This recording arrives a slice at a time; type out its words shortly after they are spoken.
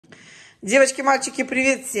Девочки, мальчики,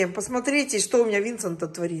 привет всем. Посмотрите, что у меня Винсент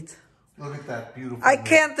творит. Look at that beautiful I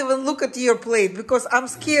can't even look at your plate, because I'm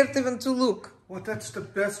scared even to look. Well, that's the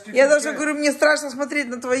best you Я can даже get. говорю, мне страшно смотреть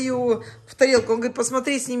на твою в тарелку. Он говорит,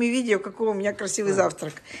 посмотри, сними видео, какой у меня красивый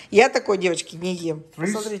завтрак. Я такой, девочки, не ем.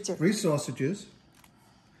 Посмотрите. 3 sausages,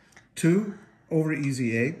 2 over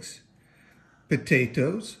easy eggs,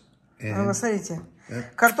 potatoes, and Смотрите.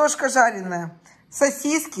 Картошка жареная,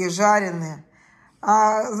 сосиски жареные,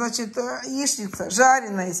 значит, яичница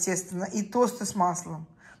жареная, естественно, и тосты с маслом.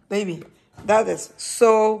 Baby, that is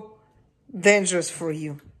so dangerous for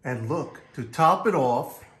you. And look, to top it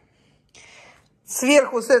off,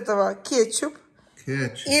 Сверху с этого кетчуп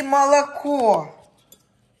и молоко.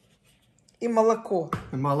 И молоко.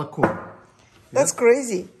 and молоко. That's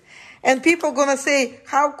crazy. And people gonna say,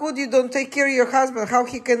 how could you don't take care of your husband? How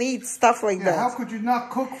he can eat stuff like Yeah, how that? could you not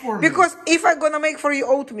cook for me? Because if I'm gonna make for you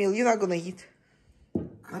oatmeal, you're not gonna eat.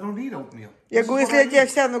 I don't eat oatmeal. Я This is говорю, what если я I тебе eat.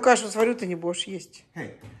 овсяную кашу сварю, ты не будешь есть.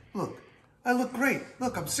 Hey, look, I look great.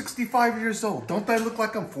 Look, I'm 65 years old. Don't I look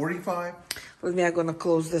like I'm 45? With me, I'm gonna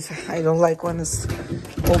close this. I don't like when it's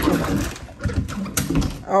open.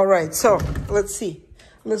 All right, so let's see.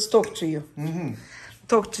 Let's talk to you.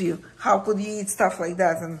 Talk to you. How could you eat stuff like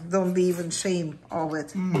that and don't be even shame of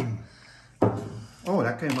it? Oh,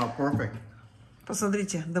 that came out perfect.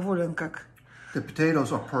 Посмотрите, доволен как. The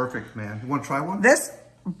potatoes are perfect, man. You want to try one? This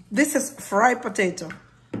is fried potato.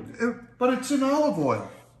 But it's in olive oil.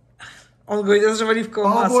 Он говорит, это же в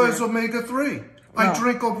оливковом Olive oil is масле. omega-3. I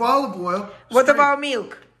drink olive oil. What straight. about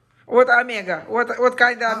milk? What omega? What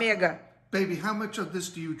kind of omega? Baby, how much of this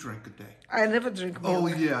do you drink a day? I never drink milk. Oh,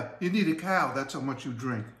 yeah. You need a cow. That's how much you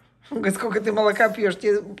drink. Он говорит, сколько ты молока пьешь,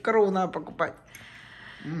 тебе корову надо покупать.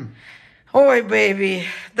 Ой, baby,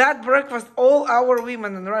 that breakfast, all our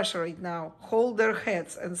women in Russia right now hold their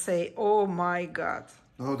heads and say, oh my God.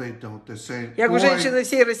 No, they don't. They're saying, Я говорю, boy, женщины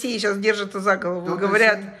всей России сейчас держатся за голову, Don't they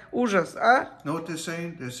говорят, say- ужас, а? know what they're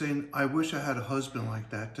saying? They're saying, I wish I had a husband like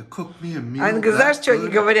that to cook me a meal. Они говорят, знаешь, that что они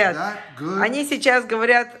good, говорят? that good. Они сейчас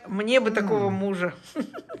говорят, мне бы такого мужа,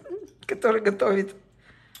 который готовит.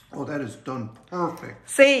 Oh, that is done perfect.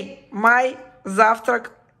 Say, my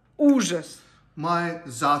завтрак ужас. My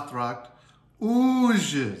Zathrak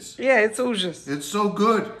oozes. Yeah, it's ужас. It's so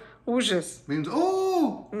good. Ужас. Means,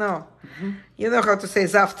 oh. No. You know how to say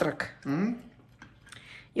завтрак.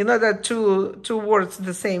 You know that two words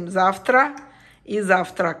the same. Завтра и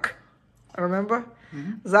завтрак. Remember?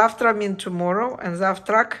 Завтра mean tomorrow and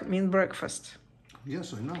завтрак mean breakfast.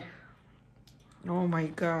 Yes, I know. Oh my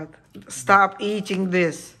God. Stop eating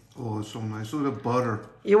this. Oh, it's so nice. Look at the butter.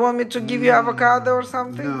 You want me to give you avocado or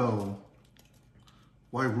something? No.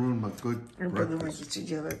 Why ruin my good Вы breakfast? подумайте, что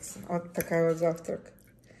делается. Вот такая вот завтрак.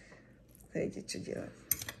 Знаете, что делать?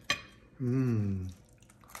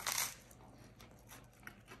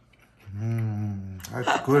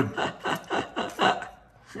 That's good.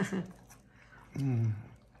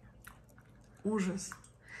 Ужас.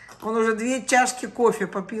 Он уже 2 чашки кофе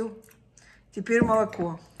попил. Теперь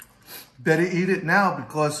молоко. Better eat it now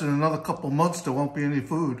because in another couple months there won't be any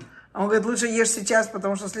food. Он говорит, лучше ешь сейчас,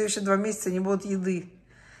 потому что в следующие 2 месяца не будет еды.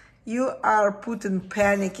 You are put in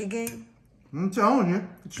panic again. I'm telling you,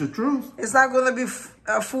 it's the truth. It's not going to be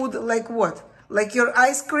food like what? Like your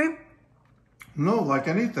ice cream? No, like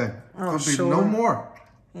anything. Oh, Could be sure. no more.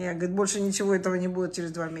 Я, говорит, больше ничего этого не будет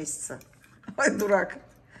через 2 месяца. Ой, дурак.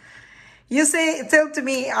 You say, tell to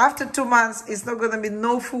me, after 2 months, it's not going to be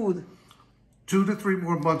no food. 2 to 3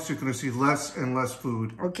 more months, you're going to see less and less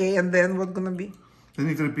food. Okay, and then what going to be? Then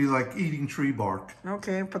you're going to be like eating tree bark.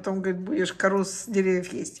 Okay, потом, говорит, будешь кору с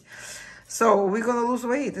деревьев есть. So, we're going to lose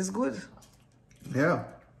weight. It's good. Yeah.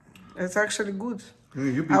 It's actually good. Yeah,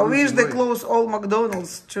 you'll be I wish losing they weight. close all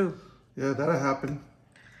McDonald's too. Yeah, that'll happen.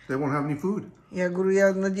 They won't have any food. Я говорю,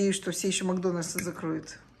 я надеюсь, что все еще Макдональдсы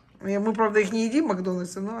закроют. Мы, правда, их не едим,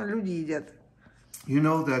 Макдональдсы, но люди едят. You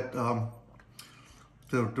know that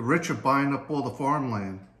the rich are buying up all the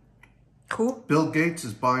farmland. Who? Bill Gates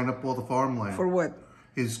is buying up all the farmland. For what?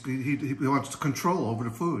 He wants control over the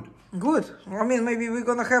food. Good. I mean, maybe we're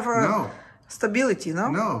going to have a No. stability, no?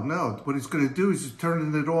 No. What he's going to do is he's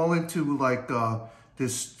turning it all into like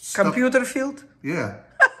this stuff. Computer field? Yeah.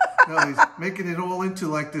 No, he's making it all into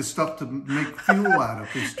like this stuff to make fuel out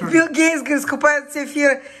of. He's turning. Билл Гейтс, говорит, скупает все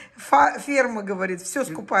фермы, говорит, все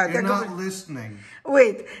скупает. You're Я not говорю, listening.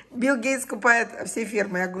 wait, Билл Гейтс скупает все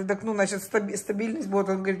фермы. Я говорю, так ну, значит, стабильность будет.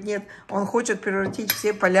 Он говорит, нет, он хочет превратить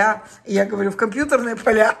все поля. И я говорю, в компьютерные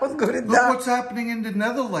поля. Он говорит, Look да. what's happening in the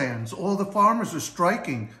Netherlands. All the farmers are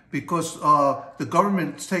striking because the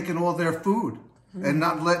government's taking all their food. and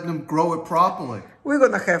not letting them grow it properly. We're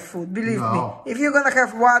gonna have food, believe me. If you're gonna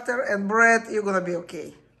have water and bread, you're gonna be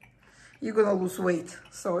okay. You're gonna lose weight,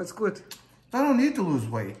 so it's good. I don't need to lose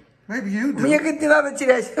weight. Maybe you do. Мне, говорит, не надо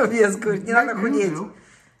терять вес, говорит, не надо худеть.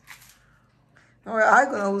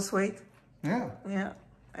 I'm gonna lose weight. Yeah. Yeah,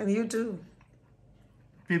 and you too.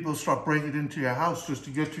 People start breaking into your house just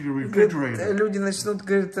to get to your refrigerator. Люди начнут,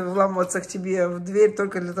 говорит, вламываться к тебе в дверь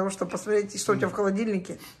только для того, чтобы посмотреть, что у тебя в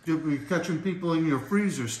холодильнике. You'll be catching people in your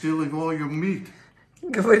freezer, stealing all your meat.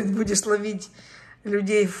 Говорит, будешь ловить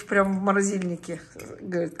людей прямо в морозильнике,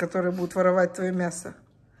 говорит, которые будут воровать твое мясо.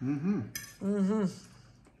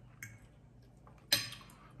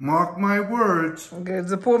 Mark my words. Говорит,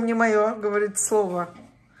 запомни мое, говорит, слово.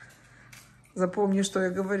 Запомни, что я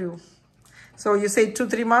говорю. So you say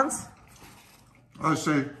 2-3 months? I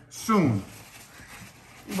say soon.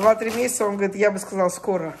 2-3 месяца, он говорит, я бы сказал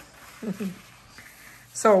скоро.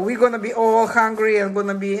 So we're gonna be all hungry and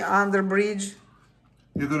gonna be under bridge.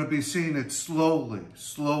 You're going to be seeing it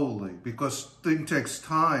slowly, because things takes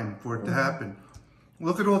time for it to happen.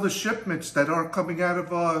 Look at all the shipments that aren't coming out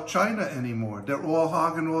of China anymore. They're all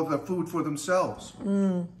hogging all the food for themselves.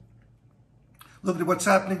 Look at what's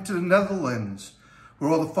happening to the Netherlands,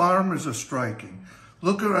 where all the farmers are striking.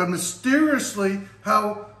 Look at mysteriously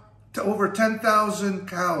how over 10,000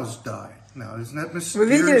 cows died. Now, isn't that mysterious? Вы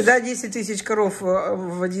видели, да, 10 тысяч коров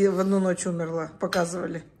в одну ночь умерло,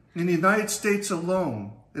 показывали. In the United States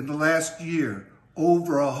alone, in the last year,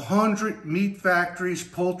 over 100 meat factories,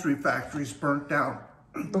 poultry factories burnt down.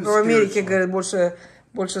 Только в Америке, говорят, больше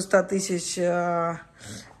 100 тысяч,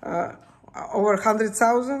 over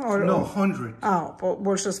 100,000? No, 100.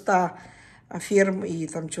 Больше 100 ферм и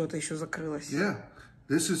там что-то еще закрылось. Yeah,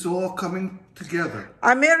 this is all coming together.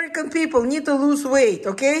 American people need to lose weight,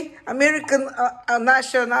 okay? American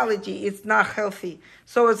nationality is not healthy.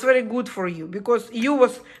 So it's very good for you because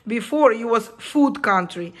before you was food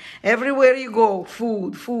country. Everywhere you go,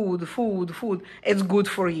 food. It's good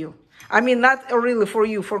for you. I mean, not really for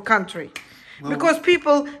you, for country. Well, because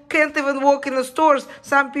people can't even walk in the stores.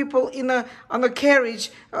 Some people on a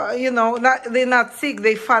carriage, they're not sick.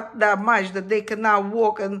 They fat that much that they cannot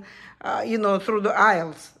walk and, through the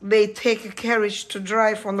aisles. They take a carriage to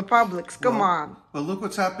drive on the publics. Come on. Well, look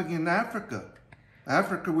what's happening in Africa.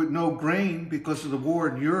 Africa with no grain because of the war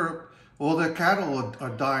in Europe, all their cattle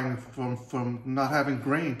are dying from not having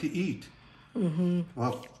grain to eat.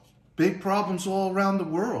 Well, big problems all around the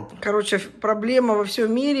world. Короче, проблема во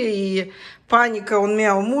всем мире и паника у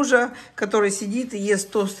меня у мужа, который сидит и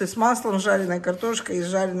ест тосты с маслом, жареной картошкой и с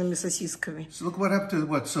жареными сосисками. So look what happened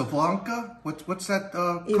to Sri Lanka. What's that?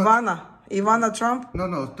 Ivana Trump?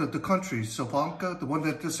 No, the country, Sri Lanka, the one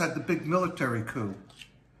that just had the big military coup.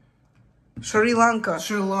 Sri Lanka.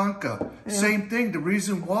 Yeah. Same thing. The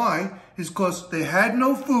reason why is because they had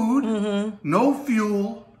no food, no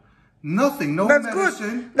fuel, nothing, no medicine. That's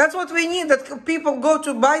good. That's what we need, that people go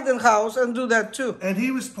to Biden's house and do that too. And he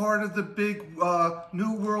was part of the big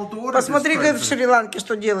New World Order. Посмотри, как в Шри-Ланке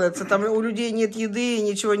что делается. Там у людей нет еды,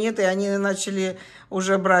 ничего нет, и они начали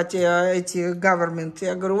уже брать эти government.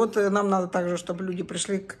 Я говорю, вот нам надо также, чтобы люди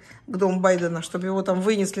пришли к дому Байдена, чтобы его там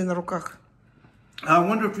вынесли на руках. I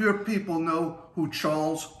wonder if your people know who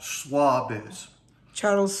Charles Schwab is.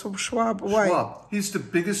 Charles Schwab, why? Schwab. He's the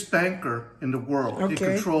biggest banker in the world. Okay. He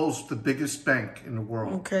controls the biggest bank in the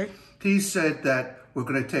world. Okay. He said that we're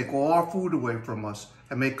going to take all our food away from us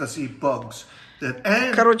and make us eat bugs.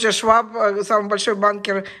 Короче, Шваб, самый большой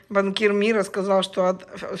банкир мира, сказал, что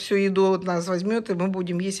всю еду от нас возьмет, и мы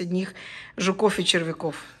будем есть одних жуков и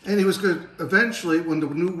червяков. And he was going to, eventually, when the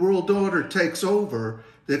New World Order takes over,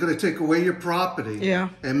 they're going to take away your property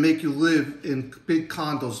and make you live in big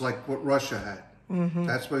condos like what Russia had.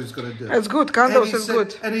 That's what he's going to do. That's good. Condos is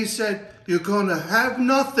good. And he said, you're going to have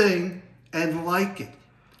nothing and like it.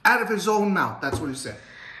 Out of his own mouth. That's what he said.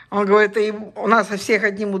 Он говорит, у нас всех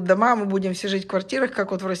отнимут дома, мы будем все жить в квартирах,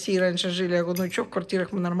 как вот в России раньше жили. Я говорю, ну что, в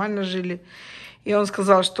квартирах мы нормально жили. И он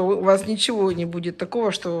сказал, что у вас ничего не будет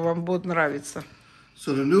такого, что вам будет нравиться.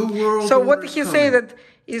 So the new world. So what did he say that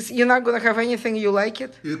is you're not going to have anything you like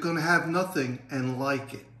it? You're going to have nothing and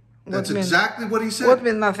like it. That's exactly what he said. What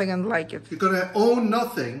means nothing and like it? You're going to own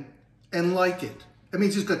nothing and like it. That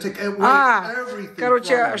means he's going to take everything.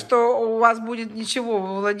 Короче, что у вас будет ничего,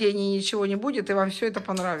 во владении ничего не будет, и вам все это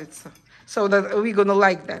понравится. So that we're going to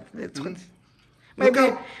like that. That's what.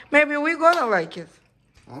 Maybe we're going to like it.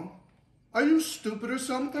 Are you stupid or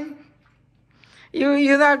something?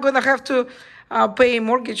 You're not going to have to pay a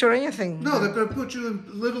mortgage or anything. No, they're going to put you in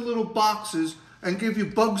little boxes and give you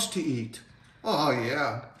bugs to eat. Oh,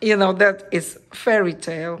 yeah. You know, that is fairy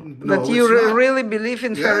tale. No, that you it's not. really believe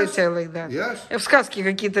in fairy Yes. tale like that. Yes. В сказки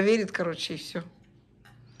какие-то верит, короче, и все.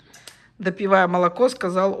 Допивая молоко,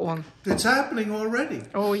 сказал он. It's happening already.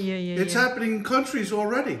 Oh, yeah. It's happening in countries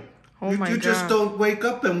already. Oh, my you just God. don't wake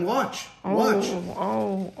up and watch. Watch.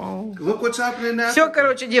 Oh. Look what's happening in Все, Africa.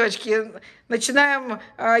 короче, девочки, начинаем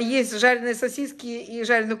есть жареные сосиски и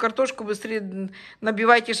жареную картошку. Быстрее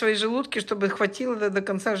набивайте свои желудки, чтобы хватило до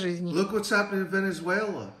конца жизни. Look what's happening in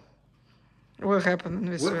Venezuela. What happened in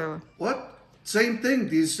Venezuela? What? Same thing.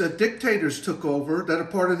 These dictators took over that are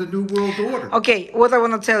part of the New World Order. Okay, what I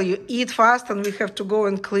want to tell you, eat fast and we have to go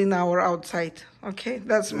and clean our outside. Okay,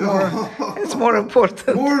 that's more, it's more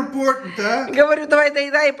important. More important, huh? Говорю, давай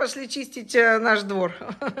доедай и пошли чистить наш двор.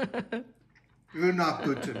 You're not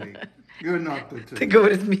good to me. You're not good to Ты, me.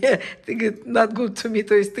 говорит, мне, ты, говорит, not good to me,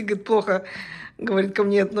 то есть ты, говорит, плохо, говорит, ко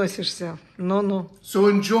мне относишься. Ну. So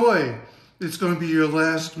enjoy. It's going to be your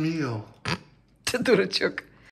last meal. Ты дурачок.